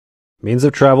Means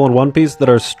of travel in One Piece that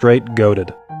are straight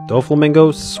goated.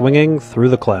 Doflamingo swinging through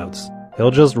the clouds. He'll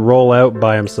just roll out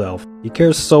by himself. He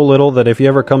cares so little that if he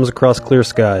ever comes across clear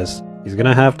skies, he's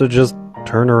gonna have to just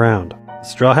turn around. The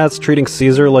Straw Hat's treating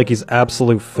Caesar like he's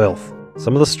absolute filth.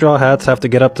 Some of the Straw Hats have to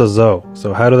get up to Zoe,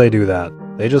 so how do they do that?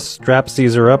 They just strap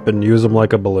Caesar up and use him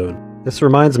like a balloon. This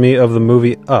reminds me of the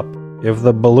movie Up, if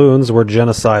the balloons were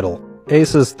genocidal.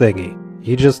 Ace's thingy.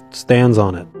 He just stands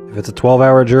on it. If it's a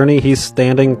 12-hour journey, he's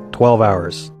standing 12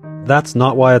 hours. That's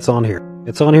not why it's on here.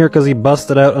 It's on here because he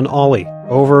busted out an ollie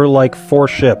over like 4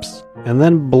 ships, and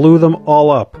then blew them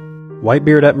all up.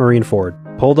 Whitebeard at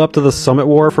Marineford. Pulled up to the Summit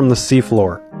War from the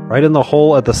seafloor, right in the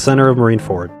hole at the center of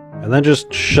Marineford, and then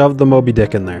just shoved the Moby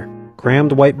Dick in there.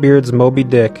 Crammed Whitebeard's Moby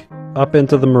Dick up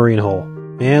into the marine hole.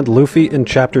 And Luffy in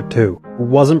Chapter 2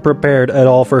 wasn't prepared at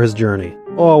all for his journey.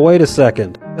 Oh, wait a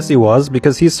second. Yes, he was,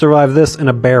 because he survived this in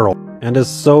a barrel, and is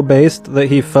so based that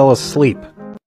he fell asleep.